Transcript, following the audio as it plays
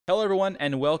Hello everyone,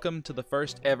 and welcome to the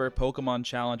first ever Pokemon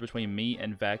challenge between me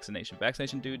and Vaxienation.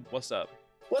 Vaxienation, dude, what's up?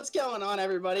 What's going on,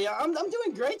 everybody? I'm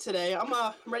doing great today. I'm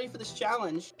ready for this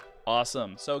challenge.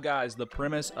 Awesome. So guys, the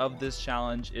premise of this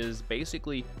challenge is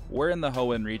basically we're in the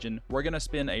Hoenn region. We're going to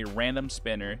spin a random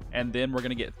spinner, and then we're going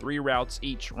to get 3 routes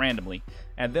each randomly.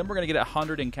 And then we're going to get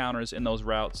 100 encounters in those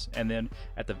routes. And then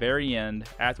at the very end,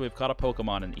 after we've caught a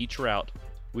Pokemon in each route,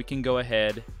 we can go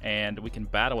ahead and we can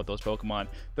battle with those Pokemon.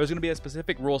 There's going to be a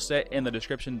specific rule set in the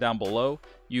description down below.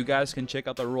 You guys can check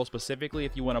out the rules specifically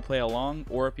if you want to play along,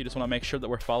 or if you just want to make sure that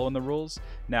we're following the rules.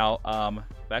 Now,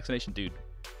 Vaxienation, dude,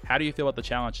 how do you feel about the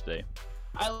challenge today?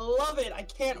 I love it. I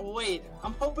can't wait.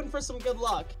 I'm hoping for some good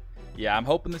luck. Yeah, I'm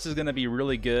hoping this is going to be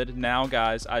really good. Now,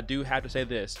 guys, I do have to say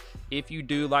this. If you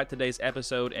do like today's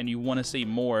episode and you want to see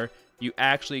more, you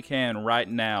actually can right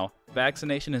now.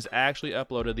 Vaxienation has actually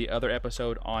uploaded the other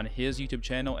episode on his YouTube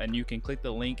channel, and you can click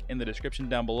the link in the description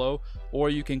down below, or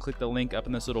you can click the link up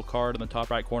in this little card in the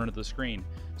top right corner of the screen.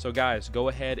 So guys, go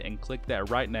ahead and click that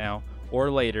right now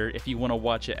or later if you want to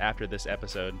watch it after this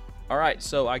episode. Alright,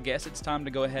 so I guess it's time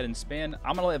to go ahead and spin.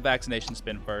 I'm going to let Vaxienation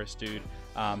spin first, dude,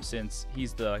 since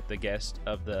he's the guest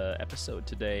of the episode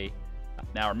today.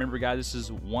 Now remember guys, this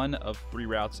is one of 3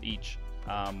 routes each.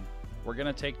 We're going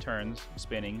to take turns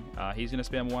spinning. He's going to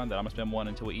spin one, then I'm going to spin one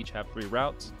until we each have 3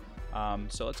 routes.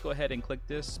 So let's go ahead and click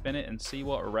this, spin it, and see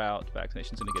what route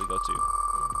Vaxienation is going to go to.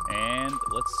 And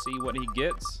let's see what he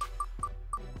gets.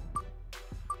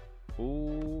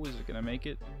 Ooh, is it going to make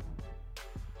it?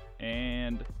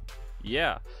 And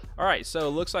yeah. Alright, so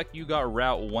it looks like you got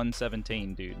Route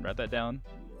 117, dude. Write that down.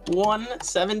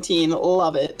 117,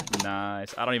 love it.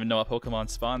 Nice. I don't even know what Pokemon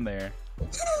spawned there. Me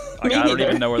I don't neither.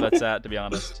 even know where that's at, to be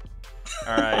honest.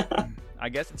 Alright, I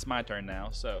guess it's my turn now.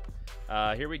 So,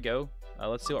 here we go.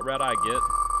 Let's see what route I get.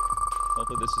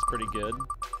 Hopefully this is pretty good.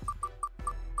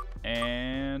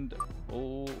 And,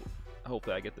 oh,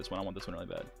 hopefully I get this one. I want this one really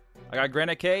bad. I got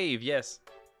Granite Cave, yes.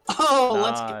 Oh, Nice.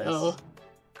 let's go.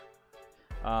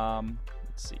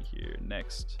 Let's see here.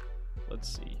 Next, let's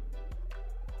see.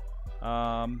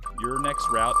 Your next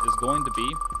route is going to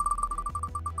be...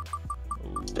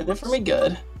 Ooh, Spin it for me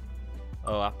good.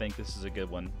 Oh, I think this is a good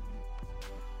one.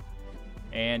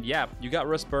 And yeah, you got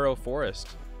Rustboro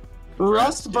Forest.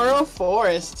 Rustboro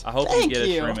Forest. I hope Thank you get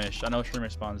you. a Shroomish. I know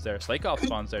Shroomish spawns there. Slakeoff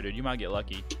spawns there, dude. You might get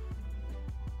lucky.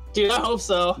 Dude, I hope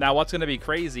so. Now, what's going to be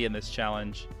crazy in this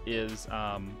challenge is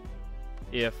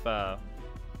if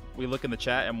we look in the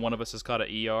chat and one of us has caught an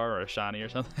ER or a shiny or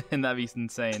something, that'd be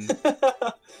insane.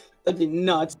 That'd be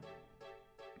nuts.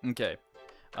 Okay.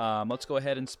 Let's go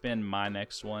ahead and spin my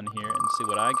next one here and see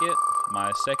what I get.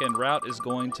 My second route is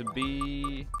going to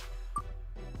be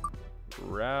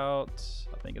route,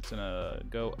 I think it's gonna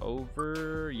go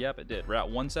over. Yep, it did. Route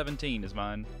 117 is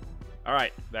mine. All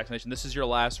right, Vaxienation, this is your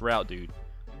last route, dude.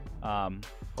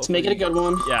 Let's make it a good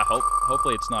one. Yeah,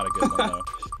 hopefully it's not a good one though.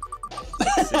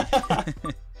 Let's see.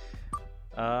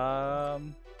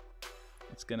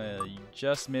 It's gonna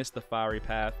just miss the fiery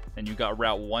path, and you got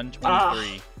Route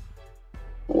 123.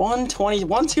 120,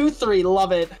 123,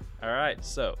 love it. All right,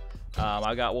 so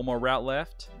I got one more route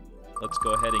left. Let's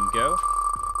go ahead and go.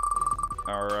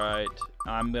 All right,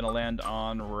 I'm gonna land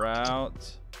on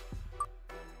Route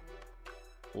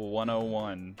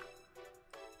 101.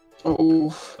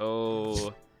 Oh.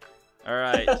 Oh, all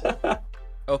right.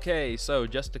 Okay, so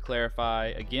just to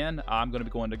clarify again, I'm gonna be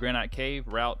going to Granite Cave,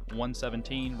 Route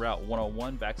 117, Route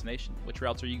 101, Vaxienation. Which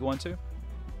routes are you going to?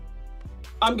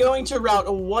 I'm going to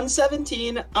Route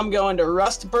 117, I'm going to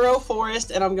Rustboro Forest,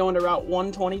 and I'm going to Route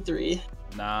 123.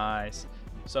 Nice.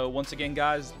 So once again,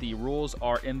 guys, the rules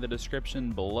are in the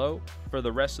description below. For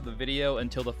the rest of the video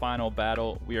until the final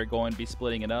battle, we are going to be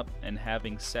splitting it up and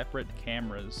having separate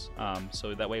cameras,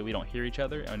 so that way we don't hear each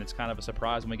other, and it's kind of a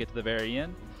surprise when we get to the very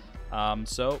end.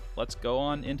 So let's go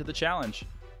on into the challenge.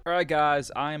 Alright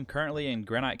guys, I am currently in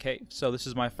Granite Cave. So this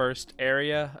is my first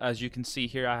area. As you can see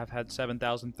here, I have had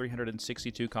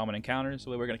 7,362 common encounters.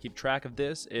 The way we're going to keep track of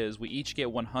this is we each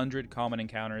get 100 common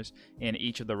encounters in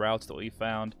each of the routes that we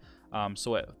found.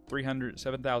 So at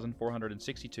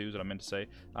 7,462 is what I meant to say,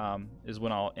 is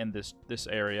when I'll end this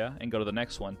area and go to the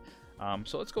next one.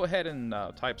 So let's go ahead and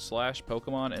type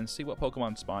 /Pokemon and see what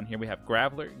Pokemon spawn here. We have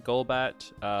Graveler,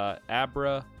 Golbat,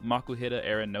 Abra, Makuhita,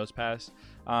 Aaron, Nosepass.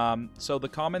 So the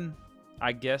common,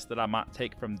 I guess, that I might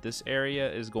take from this area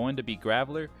is going to be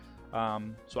Graveler,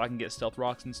 so I can get Stealth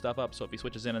Rocks and stuff up, so if he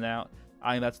switches in and out,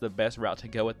 I think that's the best route to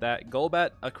go with that. Golbat,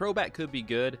 a Crobat could be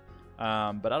good,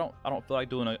 but I don't feel like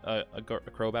doing a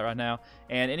Crobat right now.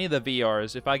 And any of the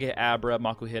VRs, if I get Abra,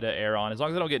 Makuhita, Aaron, as long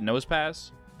as I don't get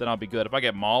Nosepass, then I'll be good. If I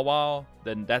get Mawile,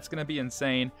 then that's going to be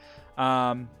insane.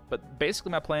 But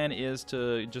basically my plan is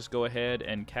to just go ahead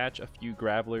and catch a few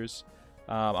Gravelers.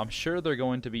 I'm sure they're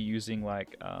going to be using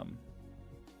like I'm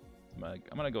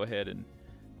gonna go ahead and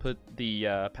put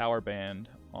the power band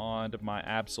onto my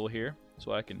Absol here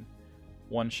so I can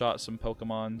one-shot some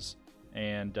Pokemons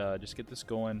and just get this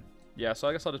going. Yeah, so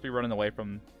I guess I'll just be running away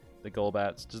from the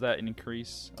Golbats. Does that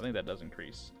increase? I think that does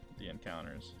increase the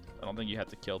encounters. I don't think you have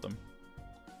to kill them.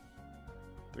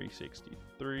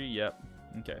 363, yep.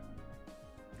 Okay.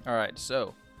 Alright,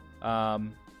 so I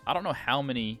don't know how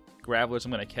many Gravelers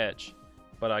I'm gonna catch,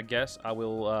 but I guess I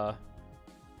will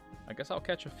I guess I'll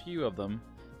catch a few of them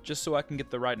just so I can get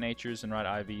the right natures and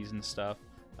right IVs and stuff.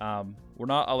 We're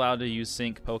not allowed to use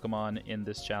sync Pokemon in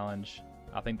this challenge.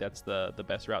 I think that's the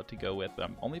best route to go with.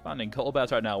 I'm only finding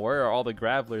Golbats right now. Where are all the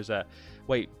Gravelers at?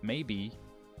 Wait, maybe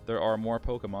there are more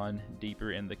Pokemon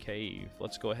deeper in the cave.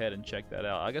 Let's go ahead and check that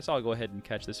out. I guess I'll go ahead and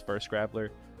catch this first Graveler.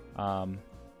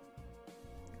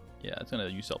 Yeah, it's going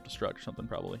to use self-destruct or something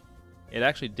probably. It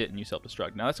actually didn't use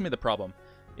self-destruct. Now that's going to be the problem,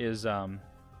 is them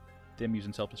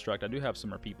using self-destruct. I do have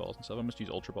some repeat balls and stuff. I'm just use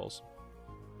Ultra Balls.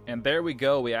 And there we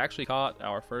go. We actually caught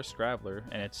our first Graveler,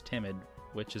 and it's timid,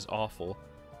 which is awful.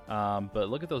 But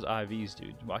look at those IVs,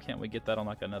 dude. Why can't we get that on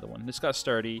like another one? This got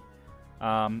sturdy.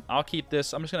 I'll keep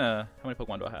this. I'm just gonna. How many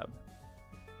Pokemon do I have?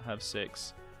 I have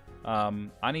 6.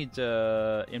 I need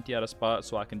to empty out a spot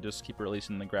so I can just keep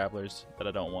releasing the Gravelers that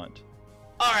I don't want.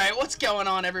 All right, what's going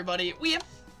on, everybody? We have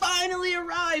finally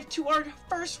arrived to our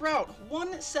first route,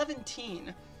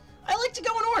 117. I like to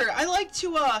go in order. I like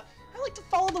to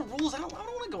follow the rules. I don't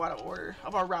want to go out of order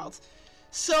of our routes.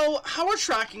 So how we're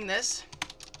tracking this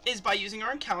is by using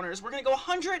our encounters. We're going to go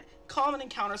 100 common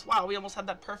encounters. Wow, we almost had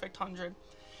that perfect 100.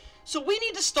 So we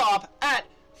need to stop at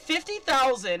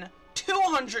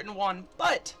 50,201.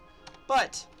 But,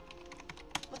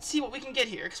 let's see what we can get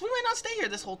here, because we might not stay here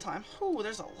this whole time. Ooh,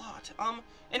 there's a lot.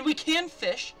 And we can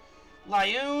fish.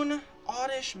 Lyoun,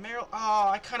 Oddish, Meryl. Oh,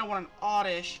 I kind of want an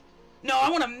Oddish. No,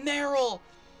 I want a Meryl.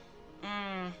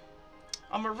 A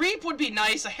Mareep would be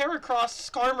nice. A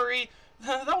Heracross, Skarmory.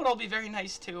 That would all be very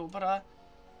nice too, but,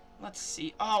 let's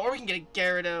see. Oh, or we can get a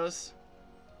Gyarados.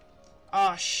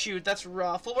 Oh, shoot, that's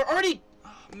rough. Well, we're already...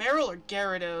 Meryl or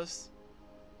Gyarados?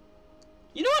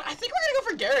 You know what? I think we're gonna go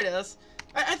for Gyarados.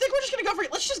 I think we're just gonna go for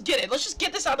it. Let's just get it. Let's just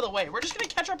get this out of the way. We're just gonna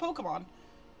catch our Pokemon.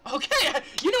 Okay,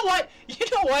 you know what? You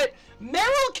know what?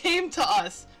 Meryl came to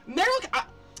us. Meryl...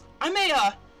 I'm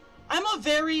a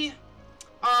very...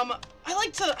 I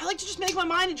like to just make my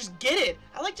mind and just get it.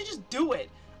 I like to just do it.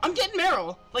 I'm getting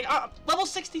Meryl. Like, level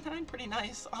 69, pretty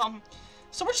nice.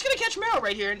 So we're just gonna catch Meryl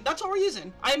right here, and that's what we're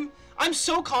using. I'm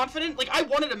so confident. Like, I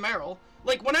wanted a Meryl.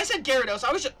 Like, when I said Gyarados,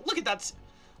 I was just, look at that.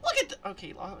 Look at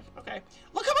okay.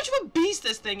 Look how much of a beast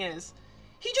this thing is.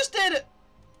 He just did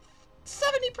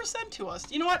 70% to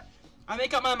us. You know what? I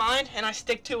make up my mind, and I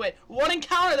stick to it. One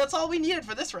encounter, that's all we needed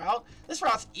for this route. This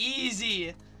route's easy.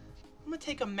 I'm gonna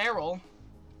take a Meryl.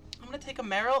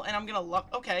 And I'm gonna look.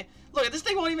 Okay, look, this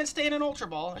thing won't even stay in an Ultra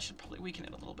Ball. I should probably weaken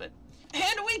it a little bit.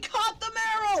 And we caught the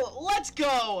Meryl! Let's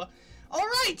go!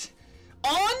 Alright!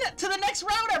 On to the next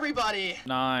route, everybody!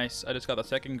 Nice. I just got the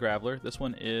second Graveler. This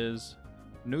one is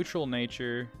neutral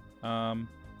nature.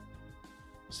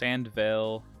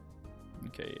 Sandvale.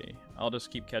 Okay. I'll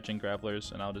just keep catching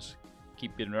Gravelers, and I'll just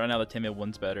keep getting... Right now, the timid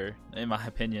one's better, in my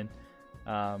opinion.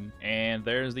 And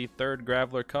there's the third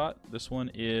Graveler caught. This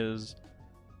one is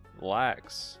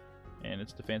Lax. And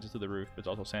its defense is to the roof, but it's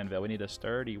also Sandvale. We need a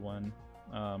sturdy one.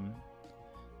 I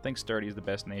think sturdy is the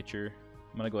best nature.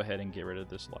 I'm gonna go ahead and get rid of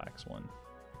this Lax one.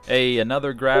 Hey,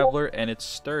 another Graveler, and it's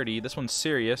sturdy. This one's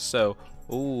serious, so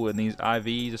ooh, and these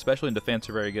IVs, especially in defense,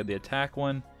 are very good. The attack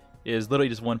one is literally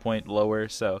just 1 point lower,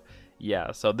 so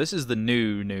yeah. So this is the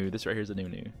new. This right here is the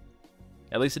new.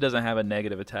 At least it doesn't have a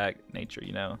negative attack nature,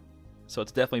 you know. So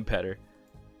it's definitely better.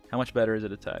 How much better is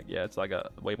it attack? Yeah, it's like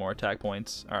a way more attack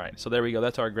points. All right, so there we go.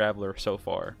 That's our Graveler so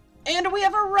far. And we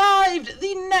have arrived!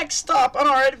 The next stop on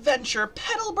our adventure,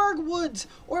 Petalburg Woods,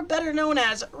 or better known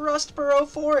as Rustboro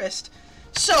Forest.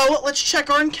 So, let's check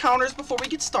our encounters before we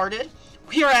get started.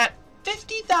 We are at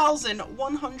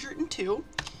 50,102.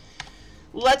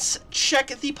 Let's check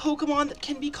the Pokemon that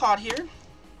can be caught here.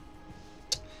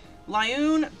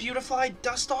 Lyoun, Beautifly,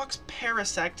 Dustox,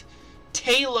 Parasect,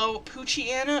 Tailo,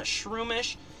 Poochyena,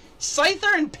 Shroomish,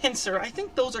 Scyther, and Pinsir. I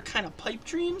think those are kind of pipe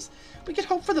dreams. We can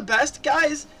hope for the best.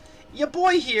 Guys, your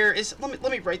boy here is...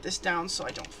 Let me write this down so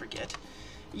I don't forget.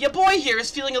 Your boy here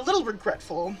is feeling a little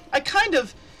regretful. I kind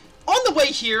of... On the way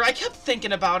here, I kept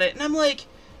thinking about it, and I'm like,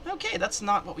 okay, that's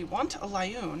not what we want. A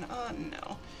Lyoun.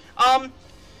 No.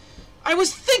 I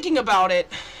was thinking about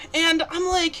it, and I'm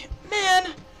like,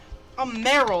 man, a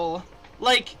Meryl.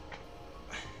 Like,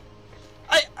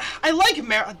 I like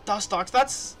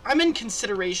Dustox. I'm in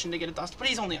consideration to get a Dust, but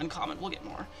he's only uncommon. We'll get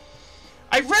more.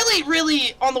 I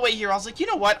really, on the way here, I was like, you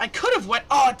know what? I could have went...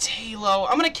 Oh, Talo.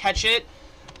 I'm going to catch it.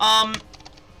 I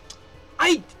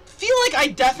feel like I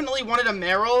definitely wanted a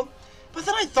Meryl, but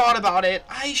then I thought about it.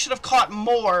 I should have caught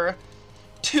more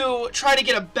to try to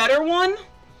get a better one.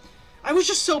 I was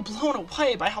just so blown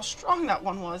away by how strong that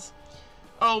one was.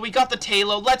 Oh, we got the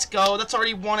Talo. Let's go. That's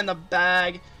already one in the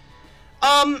bag.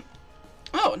 Oh,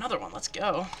 another one. Let's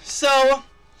go. So...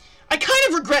 I kind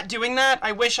of regret doing that.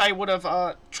 I wish I would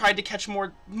have tried to catch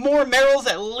more Meryls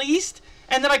at least,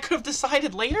 and then I could have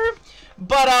decided later.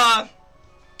 But,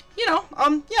 you know,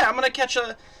 yeah, I'm going to catch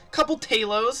a couple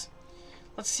Talos.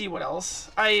 Let's see what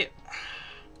else. I'm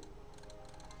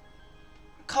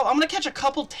going to catch a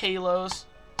couple Talos.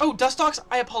 Oh, Dustox,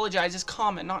 I apologize, is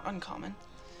common, not uncommon.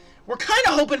 We're kind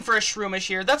of hoping for a Shroomish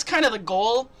here. That's kind of the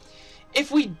goal.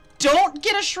 If we don't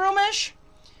get a Shroomish,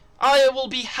 I will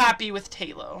be happy with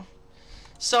Talo.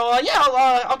 So, yeah,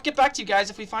 I'll get back to you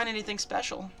guys if we find anything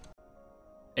special.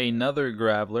 Another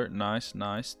Graveler. Nice,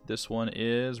 nice. This one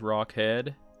is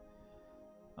Rockhead.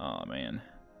 Oh, man.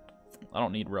 I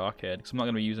don't need Rockhead because I'm not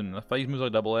going to be using it. If I use moves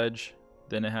like Double Edge,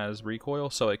 then it has recoil,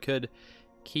 so it could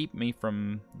keep me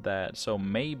from that. So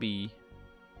maybe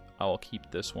I will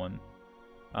keep this one.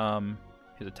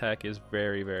 His attack is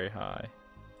very, very high.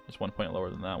 Just 1 point lower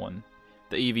than that one.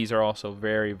 The EVs are also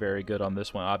very, very good on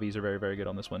this one. AVs are very, very good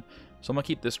on this one. So I'm going to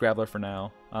keep this Graveler for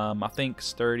now. I think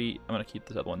Sturdy, I'm going to keep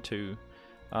this other one too.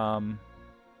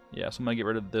 Yeah, so I'm going to get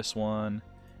rid of this one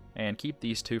and keep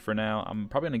these two for now. I'm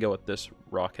probably going to go with this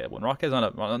Rockhead one. Rockhead's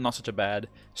not such a bad.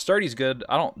 Sturdy's good.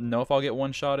 I don't know if I'll get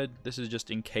one-shotted. This is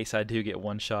just in case I do get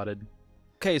one-shotted.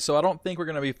 Okay, so I don't think we're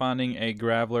going to be finding a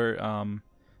Graveler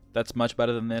that's much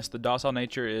better than this. The docile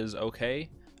nature is okay.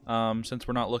 Since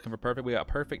we're not looking for perfect, we got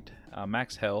perfect,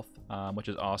 max health, which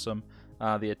is awesome.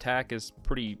 The attack is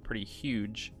pretty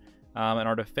huge, and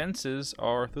our defenses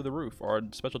are through the roof. Our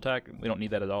special attack, we don't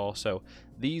need that at all. So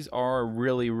these are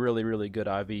really good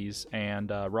IVs. And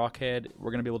Rockhead,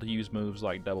 we're gonna be able to use moves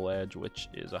like Double Edge, which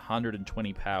is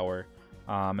 120 power,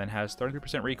 and has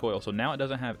 33% recoil. So now it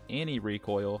doesn't have any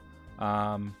recoil.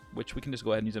 Which we can just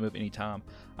go ahead and use that move anytime.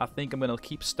 I think I'm going to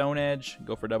keep Stone Edge,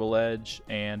 go for Double Edge,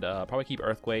 and probably keep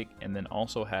Earthquake, and then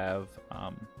also have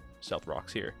Stealth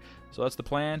Rocks here. So that's the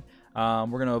plan. We're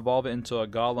going to evolve it into a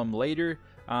Golem later,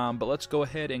 but let's go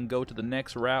ahead and go to the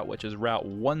next route, which is Route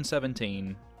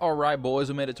 117. Alright boys,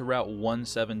 we made it to Route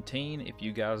 117. If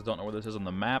you guys don't know where this is on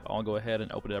the map, I'll go ahead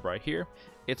and open it up right here.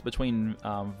 It's between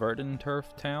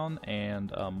Verdanturf Town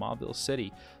and Mauville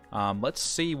City. Let's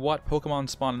see what Pokemon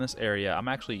spawn in this area. I'm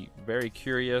actually very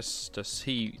curious to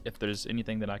see if there's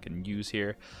anything that I can use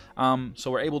here. So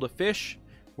we're able to fish,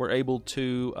 we're able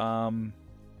to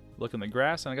look in the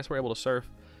grass, and I guess we're able to surf.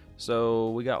 So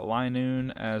we got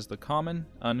Linoon as the common.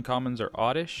 Uncommons are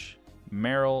Oddish,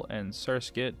 Meryl, and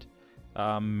Surskit.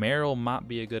 Meryl might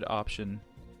be a good option.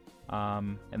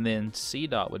 And then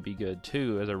C-Dot would be good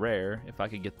too as a rare if I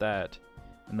could get that.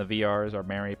 And the VRs are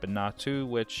Mareep and Natu,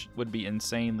 which would be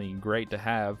insanely great to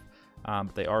have,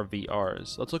 but they are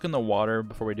VRs. Let's look in the water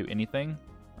before we do anything.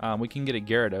 We can get a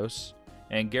Gyarados,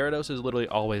 and Gyarados is literally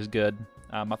always good.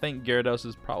 I think Gyarados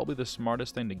is probably the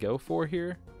smartest thing to go for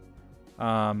here.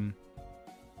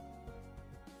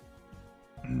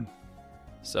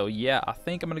 So yeah, I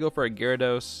think I'm going to go for a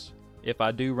Gyarados. If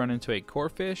I do run into a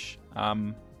Corphish,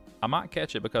 I might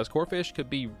catch it because Corphish could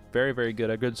be very good,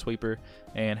 a good sweeper,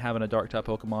 and having a Dark-type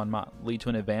Pokemon might lead to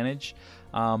an advantage.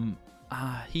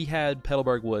 He had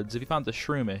Petalburg Woods. If he finds a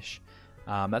Shroomish,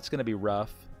 that's going to be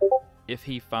rough. If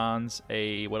he finds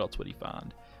a... what else would he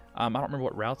find? I don't remember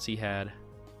what routes he had.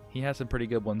 He had some pretty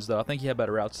good ones, though. I think he had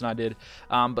better routes than I did.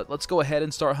 But let's go ahead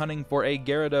and start hunting for a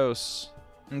Gyarados.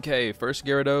 Okay, first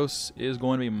Gyarados is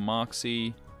going to be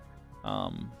Moxie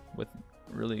with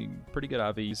really pretty good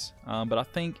IVs. But I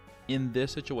think in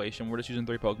this situation, we're just using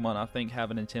 3 Pokemon. I think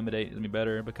having Intimidate is going to be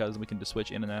better because we can just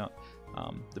switch in and out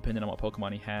depending on what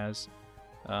Pokemon he has.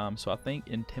 So I think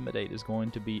Intimidate is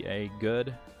going to be a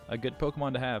good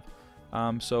Pokemon to have.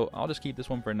 So I'll just keep this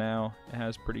one for now. It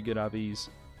has pretty good IVs.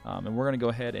 And we're going to go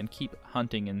ahead and keep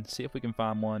hunting and see if we can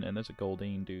find one. And there's a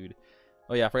Goldeen, dude.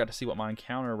 Oh yeah, I forgot to see what my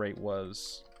encounter rate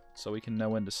was, so we can know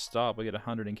when to stop. We get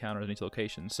 100 encounters in each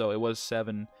location. So it was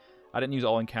 7. I didn't use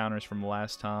all encounters from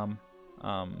last time.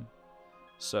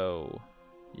 So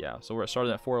yeah, so we're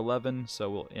starting at 411, so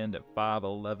we'll end at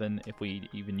 511 if we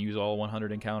even use all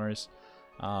 100 encounters.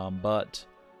 But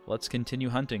let's continue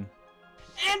hunting.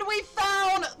 And we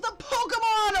found the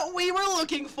Pokemon we were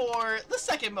looking for, the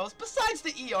second most, besides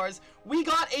the ERs. We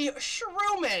got a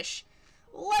Shroomish.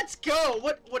 Let's go!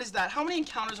 What is that? How many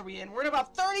encounters are we in? We're at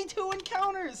about 32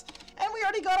 encounters! And we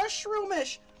already got our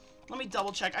Shroomish! Let me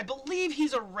double check. I believe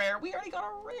he's a rare. We already got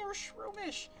a rare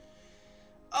Shroomish.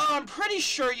 I'm pretty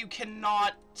sure you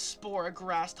cannot spore a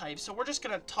grass type, so we're just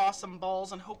gonna toss some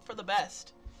balls and hope for the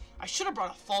best. I should have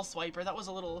brought a false wiper. That was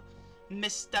a little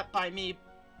misstep by me.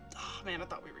 Oh man, I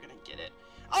thought we were gonna get it.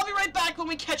 I'll be right back when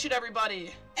we catch it,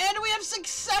 everybody. And we have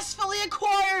successfully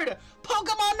acquired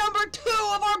Pokemon number 2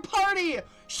 of our party,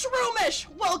 Shroomish.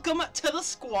 Welcome to the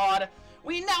squad.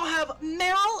 We now have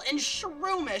Meryl and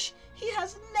Shroomish. He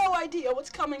has no idea what's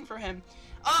coming for him.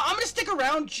 I'm gonna stick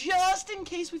around just in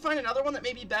case we find another one that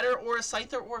may be better, or a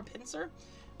Scyther or a Pinsir.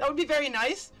 That would be very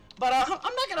nice, but I'm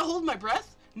not gonna hold my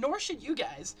breath, nor should you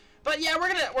guys. But yeah,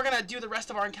 we're gonna do the rest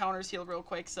of our encounters here real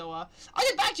quick, so I'll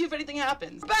get back to you if anything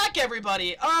happens. Back,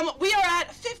 everybody. We are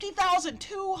at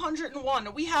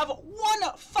 50,201. We have one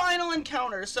final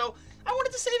encounter, so I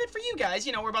wanted to save it for you guys.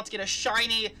 You know, we're about to get a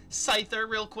shiny Scyther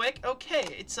real quick.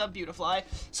 Okay, it's a Beautifly.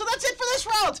 So that's it for this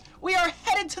route. We are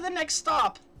headed to the next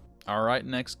stop. All right,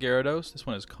 next Gyarados. This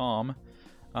one is Calm.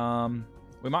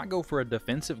 We might go for a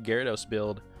defensive Gyarados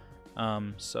build.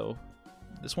 So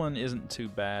this one isn't too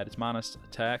bad. It's minus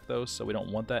attack though, so we don't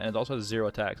want that. And it also has 0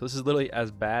 attack. So this is literally as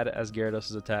bad as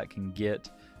Gyarados' attack can get.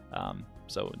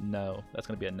 So no, that's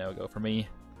going to be a no-go for me.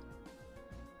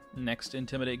 Next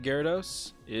Intimidate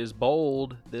Gyarados is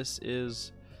Bold. This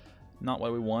is not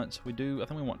what we want. I think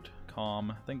we want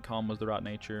Calm. I think Calm was the right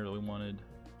nature that we wanted.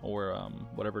 Or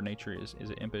whatever nature is. Is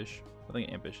it Impish? I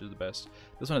think Impish is the best.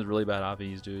 This one has really bad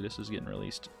IVs, dude. This is getting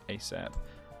released ASAP.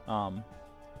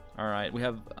 Alright, we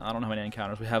have, I don't know how many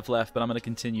encounters we have left, but I'm going to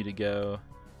continue to go.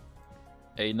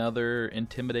 Another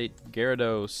Intimidate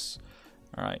Gyarados.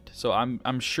 Alright, so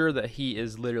I'm sure that he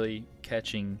is literally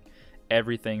catching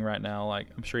everything right now. Like,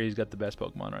 I'm sure he's got the best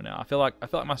Pokemon right now. I feel like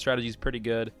my strategy is pretty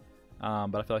good.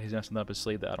 But I feel like he's got something up his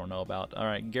sleeve that I don't know about.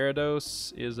 Alright,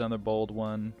 Gyarados is another bold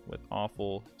one with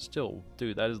awful. Still,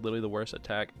 dude, that is literally the worst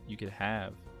attack you could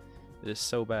have. It is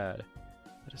so bad.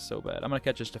 That is so bad. I'm going to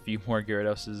catch just a few more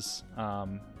Gyaradoses.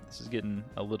 This is getting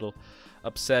a little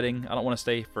upsetting. I don't want to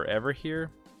stay forever here.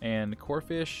 And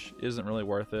Corphish isn't really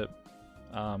worth it.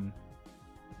 I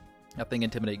think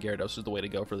Intimidate Gyarados is the way to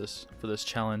go for this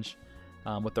challenge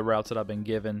with the routes that I've been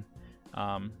given.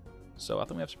 So I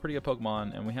think we have some pretty good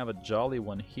Pokemon, and we have a Jolly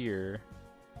one here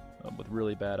with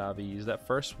really bad IVs. That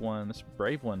first one, this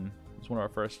Brave one, is one of our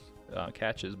first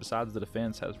catches. Besides the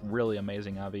defense, has really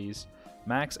amazing IVs.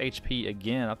 Max HP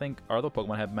again. I think our other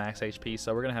Pokemon have max HP,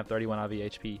 so we're going to have 31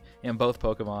 IV HP in both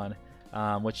Pokemon,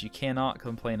 which you cannot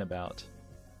complain about.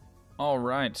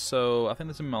 Alright, so I think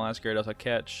this is my last Gyarados I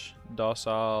catch.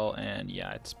 Docile, and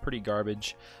yeah, it's pretty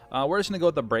garbage. We're just going to go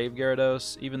with the Brave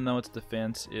Gyarados, even though its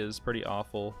defense is pretty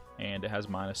awful and it has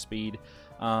minus speed.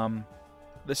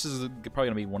 This is probably going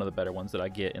to be one of the better ones that I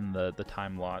get in the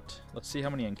time lot. Let's see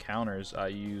how many encounters I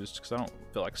used, because I don't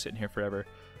feel like sitting here forever.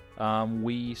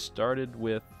 We started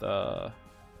with, yeah,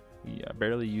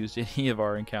 barely used any of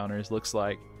our encounters, looks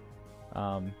like.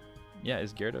 Yeah,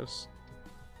 is Gyarados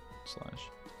slash...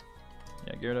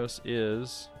 Yeah, Gyarados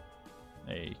is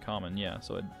a common, yeah,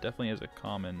 so it definitely is a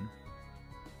common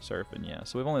Surf, and yeah,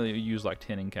 so we've only used like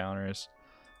 10 encounters,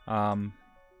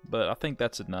 but I think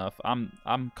that's enough.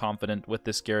 I'm confident with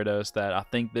this Gyarados that I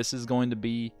think this is going to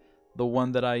be the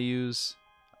one that I use.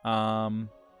 Yeah,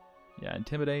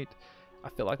 Intimidate, I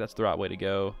feel like that's the right way to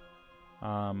go.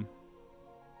 But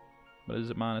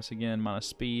is it minus again? Minus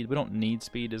speed. We don't need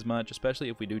speed as much, especially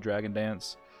if we do Dragon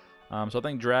Dance. So I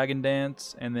think Dragon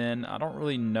Dance, and then I don't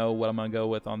really know what I'm going to go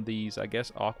with on these. I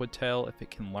guess Aqua Tail, if it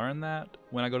can learn that.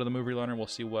 When I go to the Move Relearner, we'll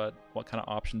see what kind of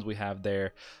options we have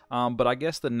there. But I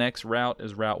guess the next route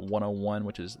is Route 101,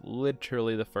 which is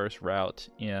literally the first route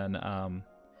in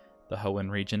the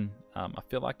Hoenn region. I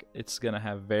feel like it's going to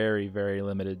have very, very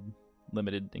limited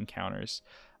encounters.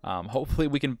 Hopefully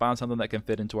we can find something that can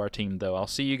fit into our team, though. I'll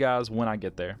see you guys when I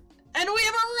get there. And we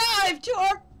have arrived to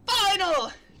our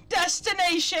final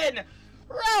destination,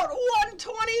 Route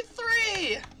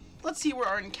 123. Let's see where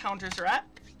our encounters are at.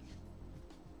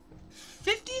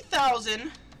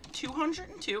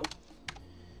 50,202.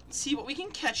 Let's see what we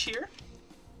can catch here.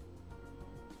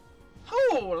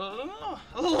 Oh,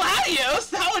 Latios,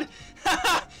 that would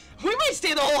we might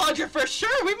stay the whole 100 for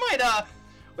sure. We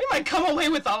might come away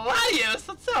with a Latios.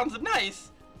 That sounds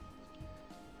nice.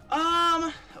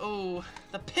 Oh,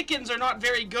 the pickings are not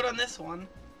very good on this one.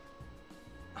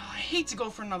 Oh, I hate to go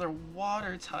for another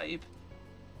water type.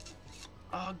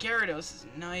 Oh, Gyarados is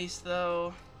nice,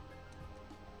 though.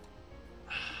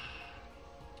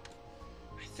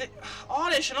 I think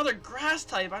Oddish, another grass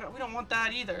type. We don't want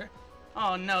that either.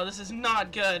 Oh no, this is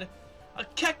not good. A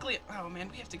Kecleon. Oh man,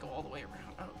 we have to go all the way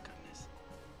around. Oh goodness.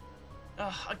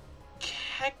 A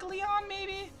Kecleon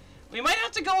maybe? We might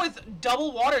have to go with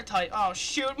double water type. Oh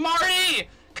shoot, Marty!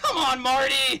 Come on,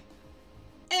 Marty!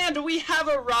 And we have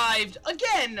arrived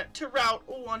again to Route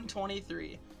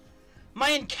 123. My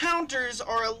encounters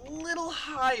are a little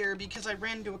higher because I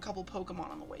ran into a couple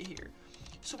Pokemon on the way here.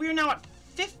 So we are now at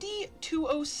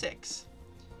 5206.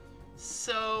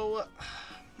 So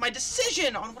my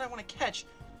decision on what I want to catch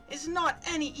is not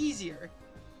any easier.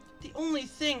 The only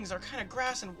things are kind of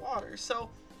grass and water. So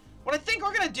what I think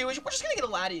we're going to do is we're just going to get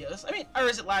a Latios. I mean, or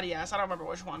is it Latias? I don't remember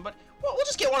which one. But we'll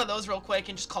just get one of those real quick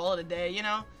and just call it a day, you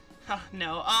know?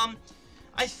 No.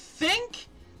 I think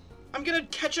I'm going to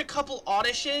catch a couple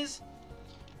Oddishes.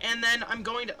 And then I'm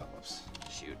going to... Oh, whoops.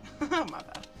 Shoot. My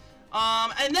bad.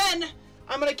 And then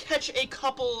I'm going to catch a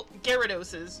couple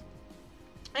Gyarados.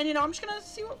 And, you know, I'm just going to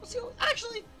see what...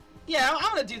 Actually... Yeah,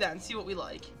 I'm gonna do that and see what we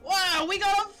like. Wow, we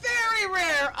got a very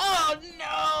rare! Oh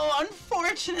no,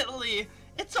 unfortunately,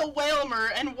 it's a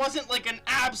Wailmer and wasn't like an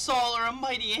Absol or a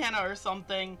Mighty Anna or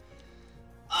something.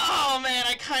 Oh man,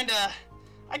 I kinda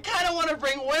want to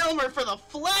bring Wailmer for the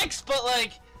flex, but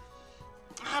like,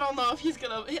 I don't know if he's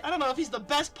the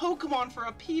best Pokemon for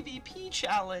a PvP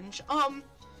challenge. Oh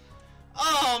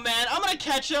man, I'm gonna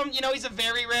catch him. You know, he's a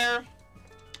very rare.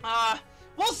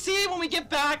 We'll see when we get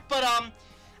back, but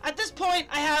at this point,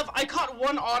 I caught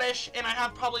one Oddish, and I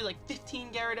have probably like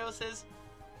 15 Gyaradoses.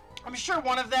 I'm sure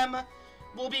one of them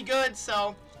will be good,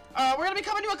 so we're gonna be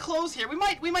coming to a close here. We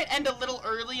might end a little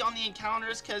early on the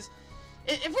encounters, because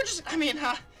if we're just, I mean,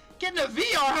 getting a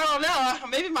VR, I don't know.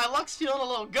 Maybe my luck's feeling a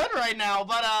little good right now,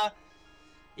 but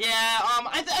yeah,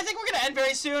 I think we're gonna end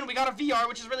very soon. We got a VR,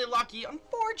 which is really lucky.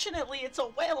 Unfortunately, it's a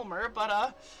Wailmer,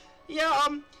 but yeah,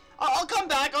 I'll come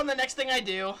back on the next thing I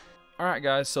do. Alright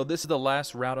guys, so this is the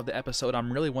last route of the episode.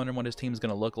 I'm really wondering what his team's going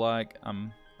to look like.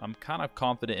 I'm kind of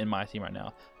confident in my team right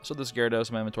now. So this Gyarados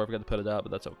in my inventory, I forgot to put it up,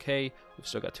 but that's okay. We've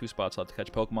still got 2 spots left to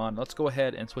catch Pokemon. Let's go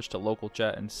ahead and switch to local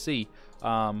chat and see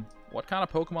what kind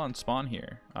of Pokemon spawn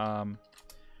here.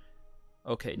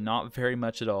 Okay, not very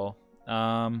much at all.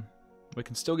 We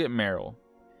can still get Marill.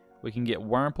 We can get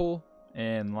Wurmple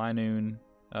and Linoon,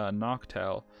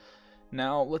 Noctowl.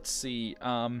 Now, let's see.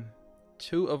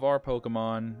 2 of our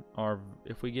Pokemon are,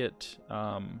 if we get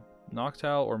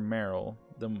Noctowl or Marill,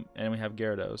 then, and we have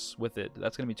Gyarados with it,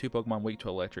 that's going to be 2 Pokemon weak to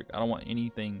electric. I don't want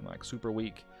anything like super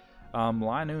weak.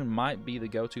 Linoon might be the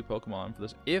go-to Pokemon for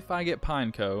this. If I get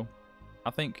Pineco,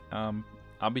 I think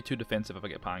I'll be too defensive if I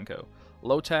get Pineco.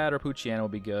 Lotad or Poochyena will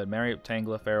be good. Mariot,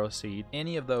 Tangela, Ferroseed,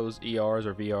 any of those ERs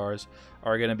or VRs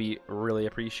are going to be really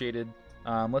appreciated.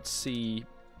 Let's see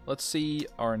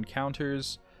our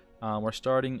encounters. We're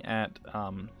starting at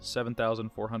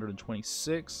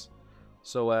 7,426.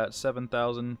 So at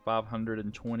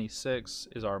 7,526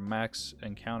 is our max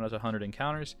encounters, 100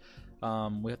 encounters.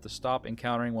 We have to stop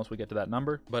encountering once we get to that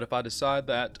number. But if I decide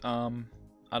that I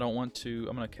don't want to,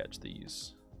 I'm going to catch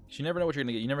these. You never know what you're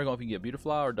going to get. You never know if you can get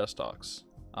Beautifly or Dustox.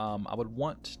 I would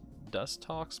want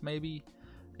Dustox maybe.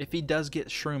 If he does get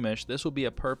Shroomish, this will be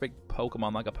a perfect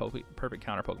Pokemon, like a perfect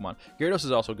counter Pokemon. Gyarados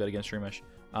is also good against Shroomish.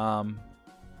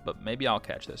 But maybe I'll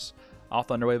catch this. I'll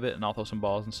Thunderwave it and I'll throw some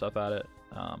balls and stuff at it.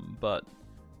 But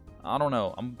I don't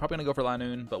know. I'm probably gonna go for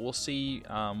Linoon, but we'll see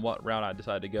what route I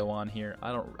decide to go on here.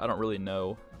 I don't really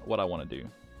know what I want to do.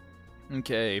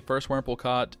 Okay, first Wurmple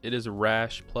caught. It is a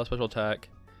Rash plus special attack,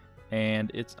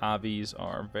 and its IVs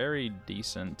are very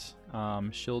decent.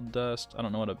 Shield Dust. I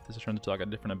don't know what this turns into, like a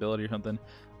different ability or something.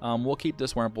 We'll keep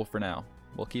this Wurmple for now.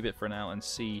 We'll keep it for now and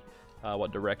see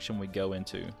what direction we go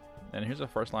into. And here's our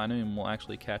first Linoon. We'll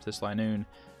actually catch this Linoon.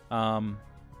 I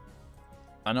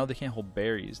know they can't hold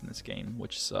berries in this game,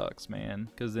 which sucks, man.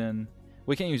 Because then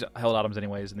we can't use held items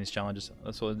anyways in these challenges,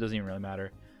 so it doesn't even really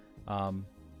matter.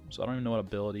 So I don't even know what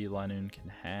ability Linoon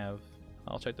can have.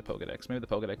 I'll check the Pokedex. Maybe the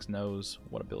Pokedex knows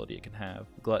what ability it can have.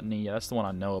 Gluttony, yeah, that's the one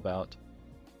I know about.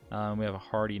 We have a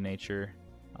hardy nature.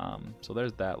 So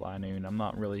there's that Linoon. I'm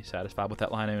not really satisfied with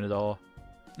that Linoon at all.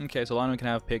 Okay, so Linoon can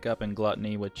have Pickup and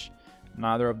Gluttony, which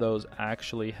neither of those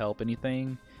actually help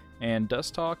anything. And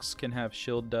Dustox can have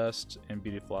Shield Dust, and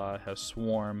Beautifly has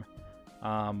Swarm,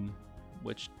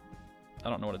 which I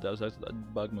don't know what it does. That's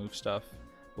bug move stuff.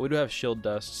 But we do have Shield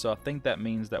Dust, so I think that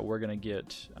means that we're going to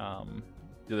get the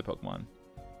other Pokemon.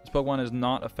 This Pokemon is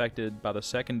not affected by the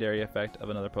secondary effect of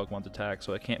another Pokemon's attack,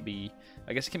 so it can't be,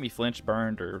 I guess it can be flinched,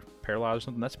 burned, or paralyzed or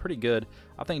something. That's pretty good.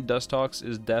 I think Dustox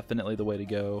is definitely the way to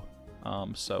go.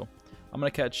 So I'm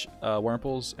going to catch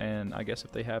Wurmples, and I guess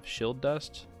if they have Shield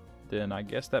Dust, then I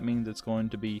guess that means it's going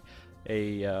to be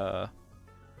a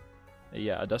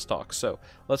Yeah, a Dustox. So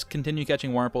let's continue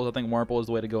catching Wurmples. I think Wurmple is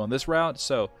the way to go on this route,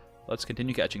 so let's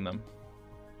continue catching them.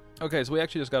 Okay, so we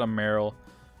actually just got a Marill.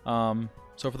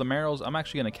 So for the Marills, I'm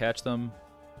actually going to catch them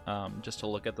just to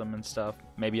look at them and stuff.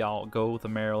 Maybe I'll go with a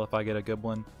Marill if I get a good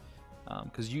one.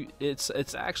 Because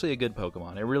it's actually a good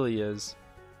Pokemon. It really is.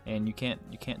 And you can't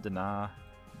deny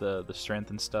the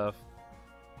strength and stuff.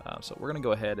 So we're going to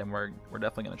go ahead and we're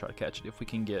definitely going to try to catch it. If we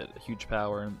can get huge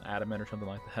power and adamant or something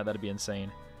like that, that'd be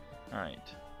insane.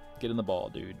 Alright, get in the ball,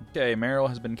 dude. Okay, Marill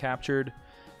has been captured,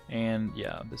 and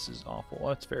yeah, this is awful.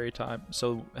 Oh, it's Fairy type,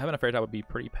 so having a Fairy type would be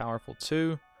pretty powerful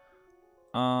too.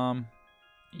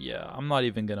 Yeah, I'm not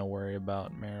even gonna worry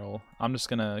about Marill. I'm just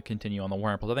gonna continue on the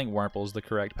Wurmples. I think Wurmple is the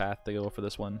correct path to go for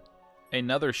this one.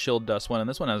 Another Shield Dust one, and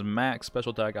this one has max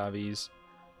Special Attack IVs,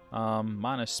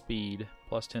 minus speed,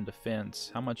 plus 10 defense.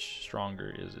 How much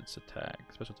stronger is its attack?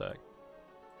 Special attack.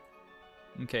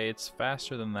 Okay, it's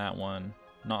faster than that one.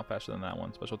 Not faster than that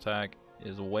one. Special attack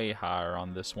is way higher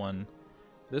on this one.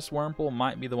 This Wurmple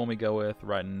might be the one we go with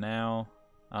right now.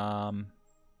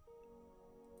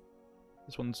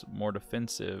 This one's more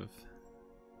defensive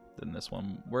than this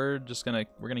one. We're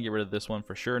gonna get rid of this one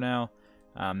for sure now.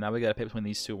 Now we gotta pick between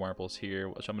these two Wurmples here,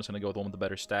 which I'm just gonna go with the one with the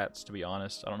better stats. To be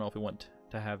honest, I don't know if we want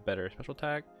to have better special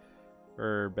attack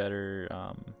or better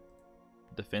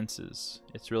defenses.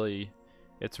 It's really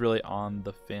on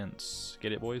the fence.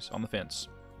 Get it, boys? On the fence.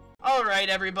 Alright,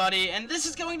 everybody, and this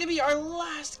is going to be our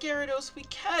last Gyarados we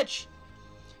catch.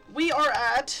 We are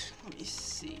at, let me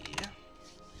see,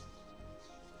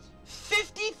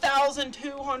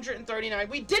 50,239.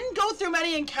 We didn't go through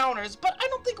many encounters, but I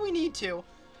don't think we need to.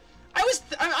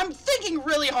 I'm thinking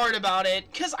really hard about it,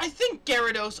 because I think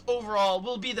Gyarados overall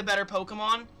will be the better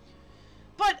Pokemon.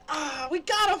 But, we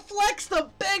gotta flex the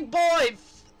big boy,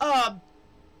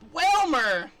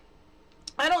 Wailmer.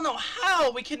 I don't know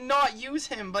how we cannot use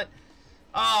him, but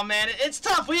oh man, it's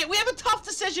tough. We have a tough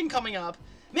decision coming up.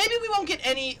 Maybe we won't get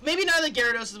any. Maybe none of the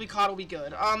Gyarados we caught will be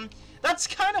good. That's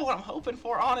kind of what I'm hoping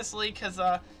for, honestly, because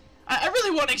I really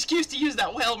want an excuse to use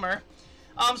that Wailmer.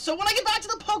 So when I get back to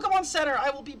the Pokemon Center, I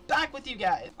will be back with you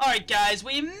guys. All right, guys,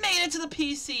 we made it to the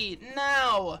PC.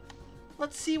 Now,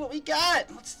 let's see what we got.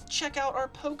 Let's check out our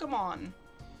Pokemon.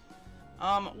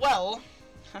 Well,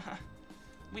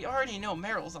 we already know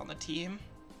Marill's on the team.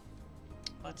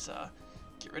 Let's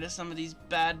get rid of some of these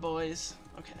bad boys.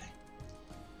 Okay.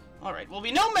 Alright, well,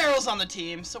 we know Marill's on the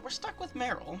team, so we're stuck with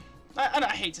Marill. I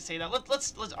hate to say that.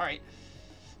 Let's alright.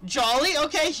 Jolly,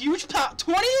 okay, huge power,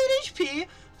 28 HP,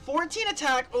 14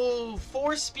 attack, oh,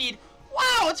 4 speed.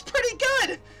 Wow, it's pretty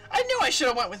good! I knew I should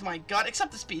have went with my gut,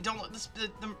 except the speed. Don't look,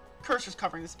 the cursor's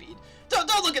covering the speed. Don't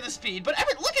look at the speed, but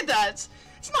look at that!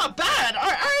 It's not bad!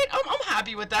 Alright, I'm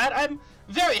happy with that. I'm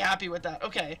very happy with that.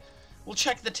 Okay, we'll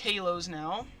check the Talos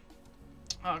now.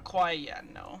 Quiet, yeah,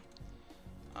 no.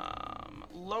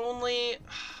 Lonely,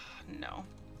 no.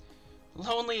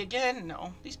 Lonely again,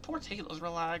 no. These poor Talos,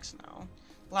 relax, no.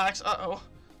 Relax, uh-oh.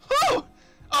 Whew!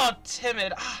 Oh,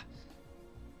 timid.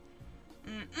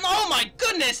 Oh my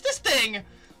goodness, this thing!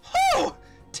 Whew!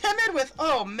 Timid with,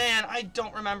 oh man, I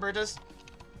don't remember.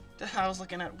 I was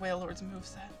looking at Wailord's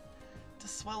moveset. The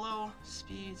Swallow,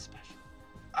 speed, special.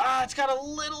 It's got a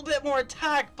little bit more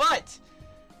attack, but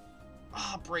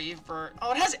Brave Bird.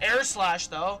 Oh, it has Air Slash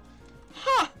though.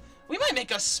 Huh. We might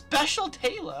make a special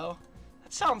Talo.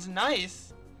 That sounds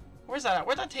nice. Where's that at?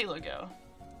 Where'd that Talo go?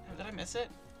 Did I miss it?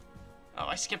 Oh,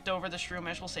 I skipped over the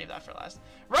Shroomish. We'll save that for last.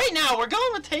 Right now, we're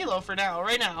going with Talo for now.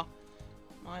 Right now.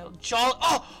 Mild Jolly.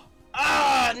 Oh!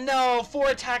 No. 4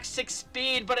 attack, 6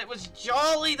 speed, but it was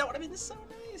Jolly. That would have been so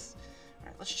nice.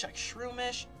 Alright, let's check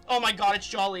Shroomish. Oh my god, it's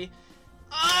Jolly.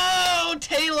 Oh,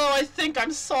 Talo, I think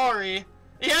I'm sorry.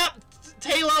 Yep,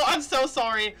 Talo, I'm so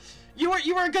sorry. You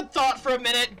were a good thought for a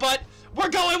minute, but we're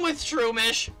going with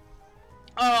Shroomish.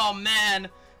 Oh man.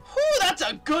 Whew, that's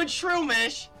a good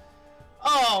Shroomish.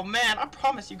 Oh man, I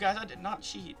promise you guys I did not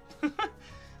cheat.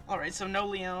 Alright, so no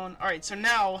Leon. Alright, so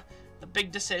now the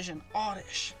big decision.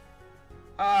 Oddish.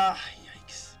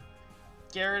 Yikes.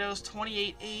 Gyarados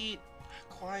 28-8.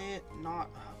 Quiet, not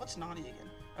what's Naughty again?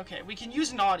 Okay, we can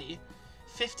use Naughty.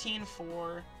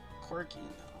 15-4. Quirky, no.